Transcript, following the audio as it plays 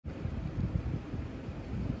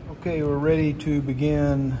Okay, we're ready to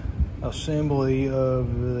begin assembly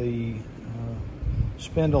of the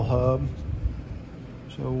spindle hub.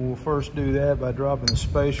 So we'll first do that by dropping the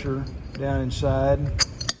spacer down inside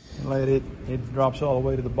and let it drops all the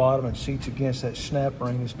way to the bottom and seats against that snap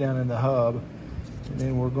ring that's down in the hub. And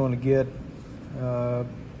then we're going to get,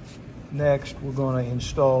 next we're going to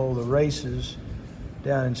install the races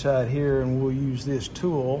down inside here, and we'll use this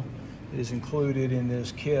tool. It is included in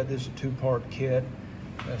this kit. This is a two-part kit,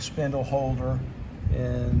 a spindle holder,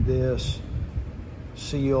 and this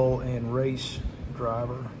seal and race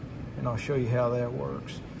driver. And I'll show you how that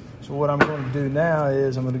works. So what I'm going to do now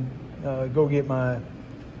is I'm going to go get my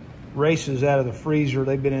races out of the freezer.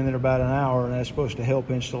 They've been in there about an hour, and that's supposed to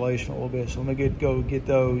help installation a little bit. So I'm going to go get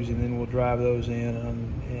those, and then we'll drive those in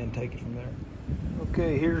and take it from there.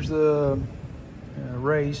 Okay, here's the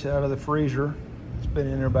race out of the freezer. It's been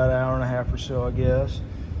in there about an hour and a half or so, I guess.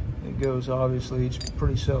 It goes, obviously, it's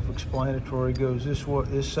pretty self-explanatory. It goes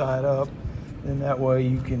this side up, and that way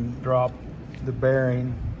you can drop the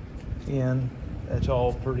bearing in. That's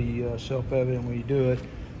all pretty self-evident when you do it.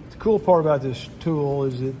 The cool part about this tool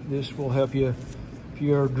is that this will help you if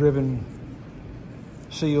you've ever driven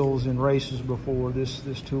seals in races before.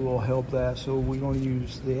 This tool will help that. So we're going to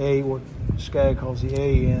use the what Scag calls the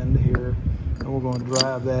A end here, and we're going to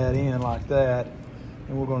drive that in like that,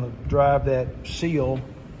 and we're going to drive that seal,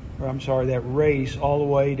 or I'm sorry, that race all the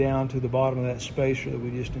way down to the bottom of that spacer that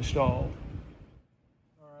we just installed.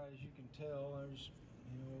 All right, as you can tell, there's,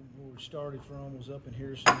 where we started from was up in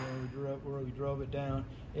here somewhere where we drove it down,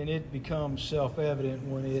 and it becomes self-evident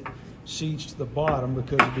when it seats to the bottom,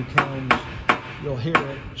 because it becomes, you'll hear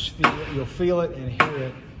it, you'll feel it and hear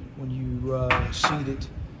it when you seat it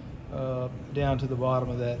down to the bottom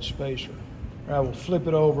of that spacer. All right, we'll flip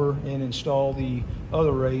it over and install the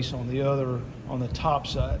other race on the top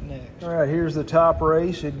side next. All right, here's the top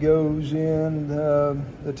race. It goes in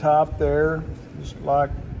the top there, just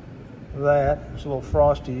like that. It's a little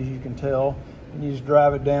frosty, as you can tell. And you just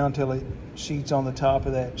drive it down till it seats on the top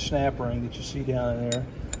of that snap ring that you see down in there.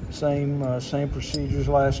 Same procedures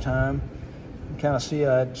last time. You kind of see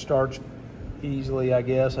how it starts easily, I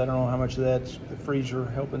guess. I don't know how much of that's the freezer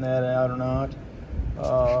helping that out or not.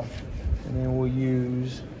 And then we'll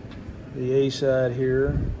use the A side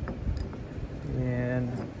here and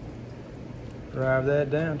drive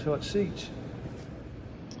that down until it seats.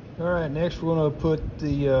 All right, next we're going to put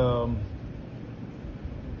the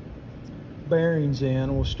bearings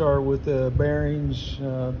in. We'll start with the bearings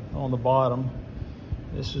on the bottom.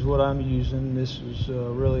 This is what I'm using. This is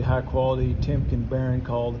a really high quality Timken bearing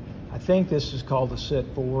I think this is called the Set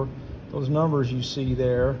 4. Those numbers you see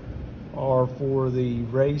there are for the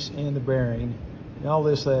race and the bearing, and I'll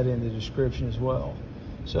list that in the description as well.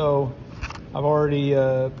 So I've already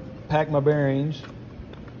packed my bearings.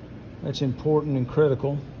 That's important and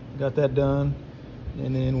critical. Got that done,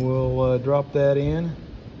 and then we'll drop that in,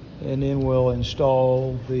 and then we'll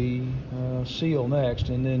install the seal next,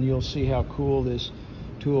 and then you'll see how cool this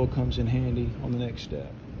tool comes in handy on the next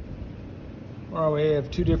step. All right, we have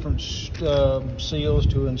two different seals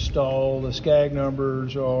to install. The Scag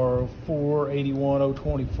numbers are 481,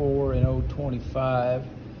 024, and 025.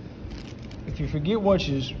 If you forget which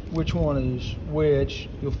one is which,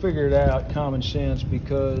 you'll figure it out common sense,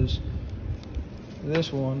 because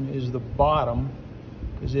this one is the bottom,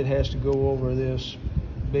 because it has to go over this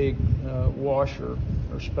big washer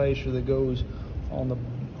or spacer that goes on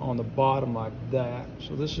the bottom like that.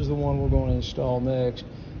 So this is the one we're going to install next,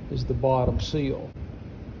 is the bottom seal.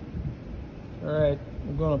 All right,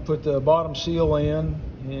 we're going to put the bottom seal in,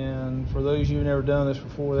 and for those of you who've never done this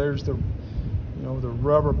before, there's the the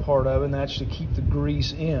rubber part of it, and that's to keep the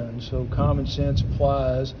grease in. So common sense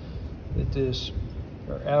applies that this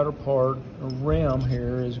outer part, or rim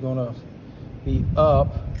here, is going to be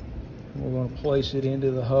up. We're going to place it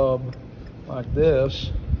into the hub like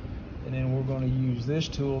this, and then we're going to use this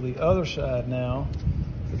tool, the other side now,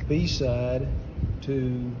 the B side,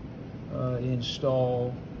 to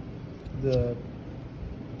install the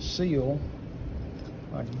seal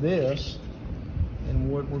like this.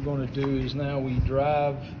 And what we're going to do is now we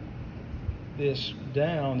drive this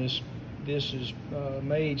down. This is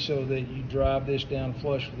made so that you drive this down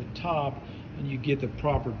flush with the top, and you get the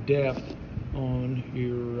proper depth on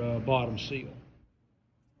your bottom seal.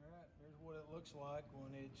 All right, here's what it looks like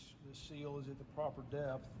when the seal is at the proper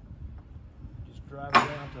depth. Just drive it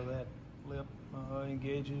down till that lip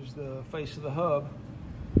engages the face of the hub.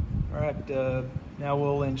 All right, now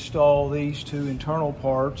we'll install these two internal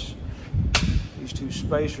parts, these two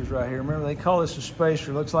spacers right here. Remember, they call this a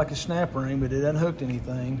spacer. It looks like a snap ring, but it doesn't hook to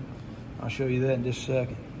anything. I'll show you that in just a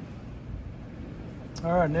second.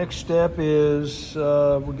 All right, next step is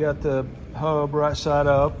we got the hub right side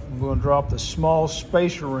up. I'm going to drop the small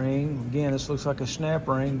spacer ring. Again, this looks like a snap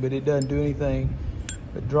ring, but it doesn't do anything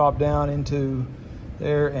but drop down into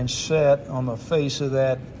there and set on the face of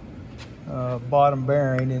that bottom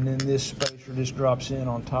bearing, and then this spacer just drops in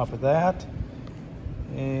on top of that.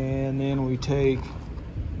 And then we take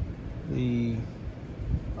the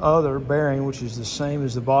other bearing, which is the same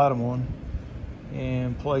as the bottom one,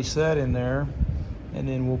 and place that in there, and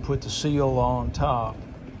then we'll put the seal on top,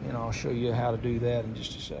 and I'll show you how to do that in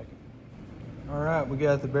just a second. All right, we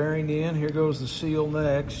got the bearing in. Here goes the seal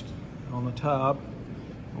next on the top.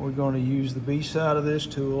 We're going to use the B side of this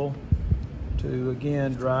tool to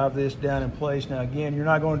again drive this down in place. Now again, you're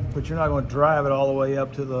not going to drive it all the way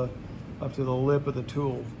up to the lip of the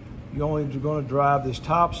tool. You're only going to drive this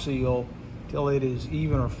top seal till it is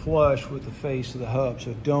even or flush with the face of the hub.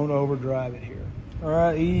 So don't overdrive it here. All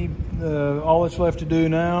right, all that's left to do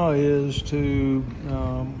now is to,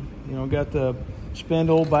 got the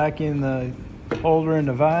spindle back in the holder in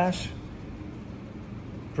the vise.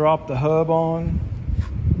 Drop the hub on.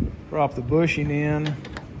 Drop the bushing in.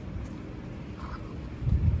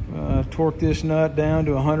 Torque this nut down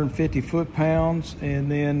to 150 foot-pounds,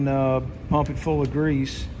 and then pump it full of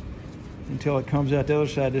grease until it comes out the other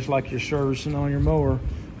side, just like you're servicing on your mower,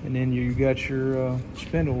 and then you got your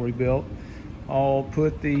spindle rebuilt. I'll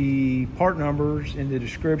put the part numbers in the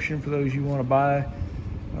description for those you want to buy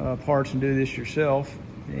parts and do this yourself.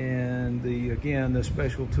 And again, the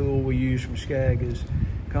special tool we use from Scag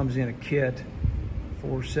comes in a kit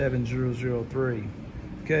 47003.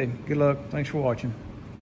 Okay, good luck. Thanks for watching.